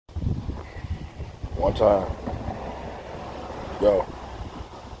One time. Yo.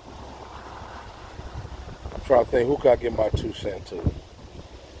 I'm trying to think who could I get my 2 cents to.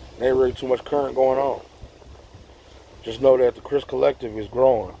 There ain't really too much current going on. Just know that the Chris Collective is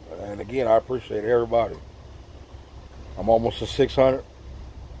growing. And again, I appreciate everybody. I'm almost to 600.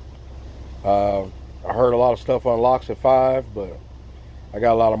 I heard a lot of stuff unlocks at 5, but I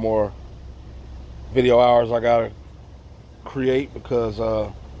got a lot of more video hours I gotta create because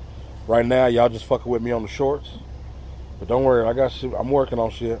right now y'all just fucking with me on the shorts. But don't worry, I got shit. I'm working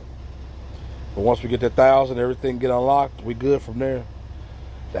on shit. But once we get that 1,000, everything get unlocked, we good from there.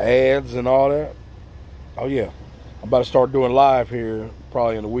 The ads and all that. Oh yeah, I'm about to start doing live here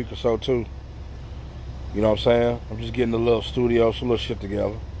probably in a week or so too. You know what I'm saying? I'm just getting a little studio, some little shit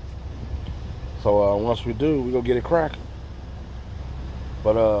together. So once we do, we gonna get it cracking.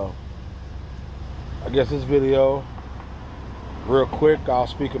 But I guess this video, real quick, I'll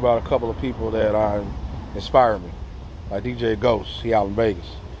speak about a couple of people that inspire me. Like DJ Ghost, he out in Vegas.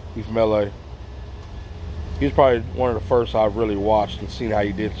 He from LA. He's probably one of the first I've really watched and seen how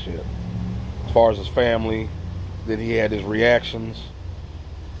he did shit. As far as his family, then he had his reactions,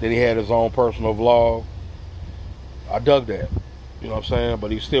 then he had his own personal vlog. I dug that, you know what I'm saying?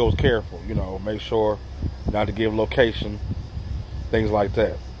 But he still was careful, you know, make sure not to give location, things like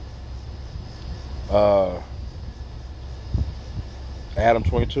that. Adam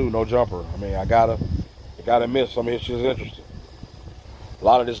 22, no jumper. I mean, I gotta admit, some of his shit is interesting. A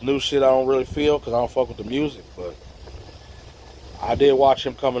lot of this new shit I don't really feel because I don't fuck with the music, but I did watch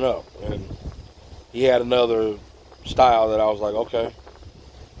him coming up, and he had another style that I was like, okay,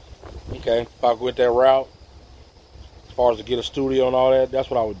 if I went that route, as far as to get a studio and all that, that's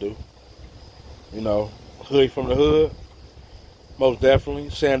what I would do. You know, hoodie from the hood, most definitely.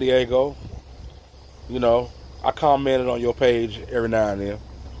 San Diego, you know, I commented on your page every now and then,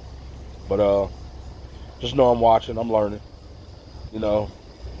 but just know I'm watching, I'm learning. You know,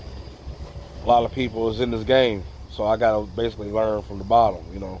 a lot of people is in this game, so I gotta basically learn from the bottom.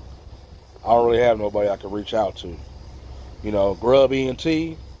 You know, I don't really have nobody I can reach out to. You know, Grub ENT,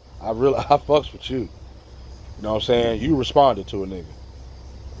 I fucks with you. You know what I'm saying? You responded to a nigga.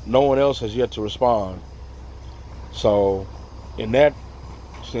 No one else has yet to respond. So, in that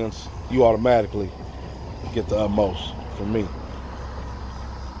sense, you automatically get the utmost from me.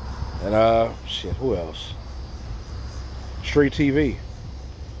 And shit, who else? Street TV,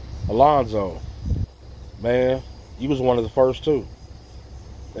 Alonzo, man, you was one of the first too.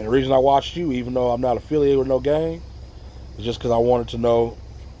 And the reason I watched you, even though I'm not affiliated with no gang, is just because I wanted to know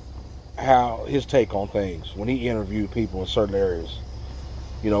how his take on things when he interviewed people in certain areas.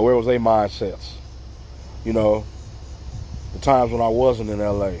 You know, where was their mindsets? You know, the times when I wasn't in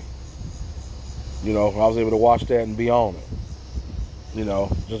LA. You know, I was able to watch that and be on it. You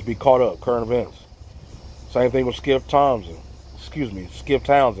know, just be caught up, current events. Same thing with Skip Townsend.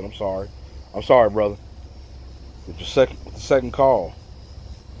 I'm sorry. I'm sorry, brother. With the second call.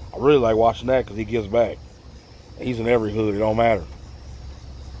 I really like watching that because he gives back. And he's in every hood. It don't matter.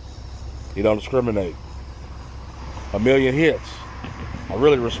 He don't discriminate. A million hits. I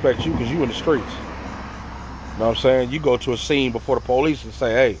really respect you because you in the streets. You know what I'm saying? You go to a scene before the police and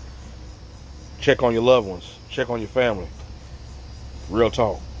say, hey, check on your loved ones. Check on your family. Real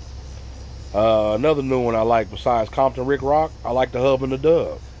talk. Another new one I like besides Compton Rick Rock, I like the Hub and the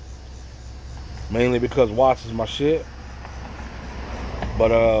Dub. Mainly because Watts is my shit.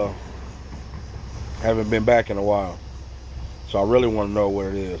 But haven't been back in a while. So I really want to know what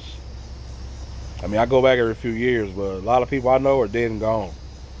it is. I mean, I go back every few years, but a lot of people I know are dead and gone.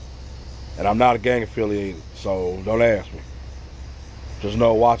 And I'm not a gang affiliated, so don't ask me. Just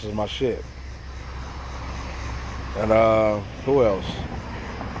know Watts is my shit. And who else?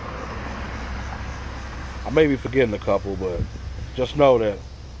 I may be forgetting a couple, but just know that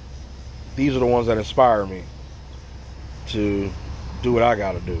these are the ones that inspire me to do what I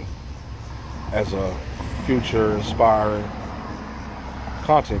gotta do as a future inspiring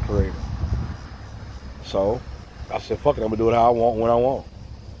content creator. So I said, fuck it, I'm gonna do it how I want, when I want.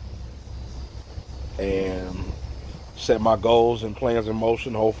 And set my goals and plans in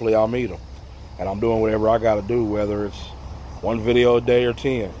motion. Hopefully I'll meet them. And I'm doing whatever I gotta do, whether it's one video a day or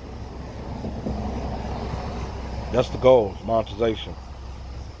 10. That's the goal, monetization.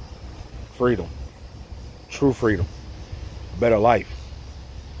 Freedom. True freedom. Better life.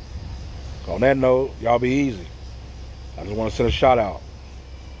 So on that note, y'all be easy. I just want to send a shout out